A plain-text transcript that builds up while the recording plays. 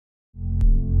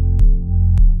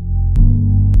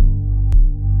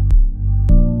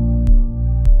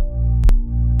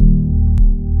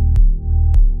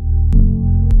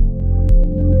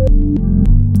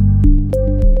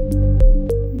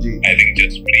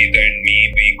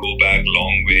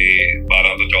हुए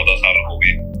 12 ਤੋਂ 14 ਸਾਲ ਹੋ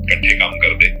ਗਏ ਇਕੱਠੇ ਕੰਮ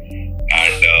ਕਰਦੇ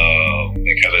ਐਂਡ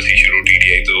ਮੈਂ ਖਿਆਲ ਅਸੀਂ ਸ਼ੁਰੂ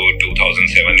TDI ਤੋਂ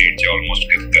 2007-8 ਚ ਆਲਮੋਸਟ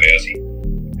ਕਰਿਆ ਸੀ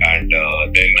and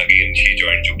then again she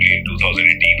joined Jubilee in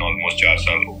 2018 almost 4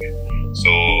 ਸਾਲ ਹੋ ਗਏ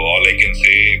so all I can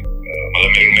say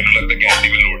मतलब ਮੈਨੂੰ लगता है कहने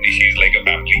की लोड़ नहीं she is like a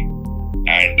family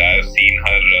and I have seen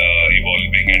her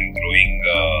evolving and growing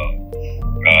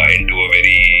into a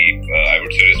very I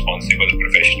would say responsible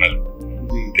professional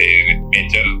ਤੇ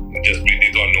ਨੇਚਰ ਜਸਪ੍ਰੀਤ ਦੀ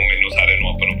ਤੁਹਾਨੂੰ ਮੈਨੂੰ ਸਾਰਿਆਂ ਨੂੰ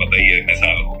ਆਪਾਂ ਨੂੰ ਪਤਾ ਹੀ ਹੈ ਇੰਨੇ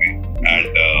ਸਾਲ ਹੋ ਗਏ ਐਂਡ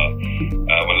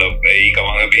ਮਤਲਬ ਇਹੀ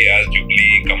ਕਹਾਂਗਾ ਵੀ ਐਸ ਜੁਬਲੀ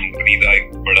ਕੰਪਨੀ ਦਾ ਇੱਕ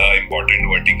ਬੜਾ ਇੰਪੋਰਟੈਂਟ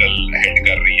ਵਰਟੀਕਲ ਹੈਡ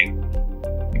ਕਰ ਰਹੀ ਹੈ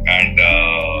ਐਂਡ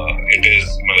ਇਟ ਇਜ਼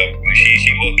ਮਤਲਬ she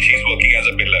is working as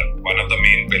a pillar one of the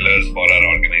main pillars for our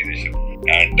organization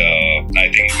and I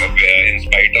think in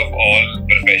spite of all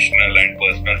professional and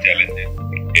personal challenges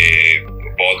ਇਹ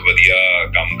ਬਹੁਤ ਵਧੀਆ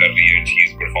ਕੰਮ ਕਰ ਰਹੀ ਹੈ she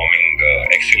is performing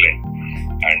excellent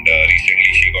and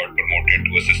recently she got promoted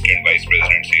to assistant vice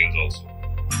president sales also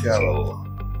yeah so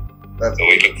that's so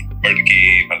we look forward ki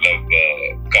matlab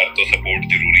ghar to support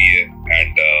zaruri hai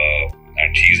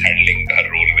and she is handling her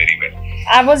role very well.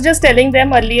 I was just telling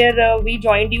them earlier we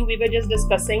joined you, we were just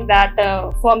discussing that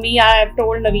for me I have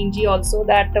told Naveen ji also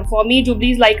that for me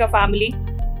Jubilee is like a family,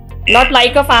 not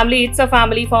like a family, it's a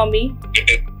family for me.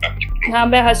 It is family. हाँ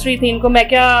मैं हंस रही थी इनको मैं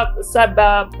क्या सब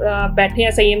बैठे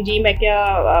हैं संयम जी मैं क्या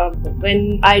when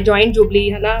I joined Jubilee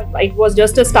है ना it was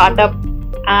just a startup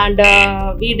and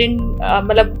we didn't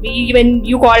मतलब when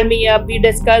you called me up we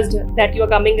discussed that you are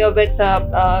coming up with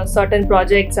certain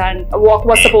projects and what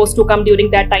was supposed to come during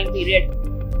that time period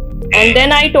and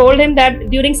then I told him that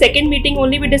during second meeting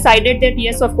only we decided that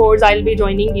yes of course I'll be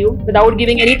joining you without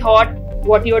giving any thought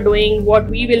what you are doing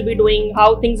what we will be doing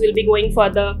how things will be going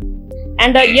further.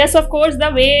 And yes, of course, the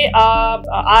way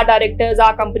our directors,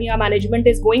 our company, our management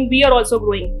is going, we are also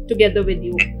growing together with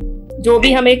you. जो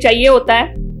भी हमें चाहिए होता है,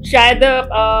 शायद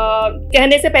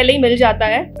कहने से पहले ही मिल जाता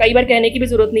है. कई बार कहने की भी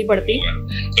जरूरत नहीं पड़ती.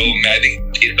 So मैं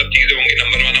think ये सब चीजें होंगी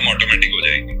नंबर 1 हम ऑटोमेटिक हो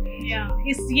जाएगी.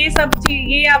 ये सब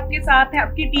चीज ये आपके साथ है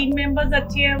आपकी टीम मेंबर्स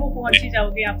अच्छे हैं वो पहुंच ही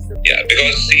जाओगे आप सब. Yeah,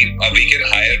 because see, we can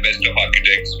hire best of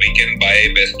architects, we can buy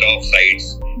best of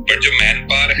sites, but जो मैन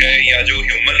पावर है या जो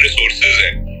ह्यूमन रिसोर्सेज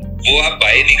है वो आप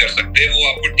बाय नहीं कर सकते वो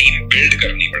आपको टीम बिल्ड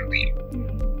करनी पड़ती है.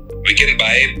 वी कैन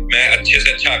बाय मैं अच्छे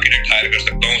से अच्छा आर्किटेक्ट हायर कर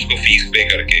सकता हूँ उसको फीस पे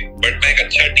करके बट मैं एक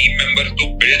अच्छा टीम मेंबर तो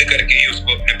बिल्ड करके ही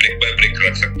उसको अपने ब्रिक बाय ब्रिक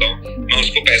रख सकता हूँ मैं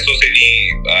उसको पैसों से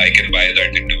नहीं I can by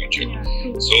that individual.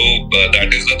 So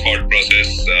that is the thought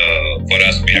process for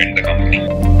us behind the company.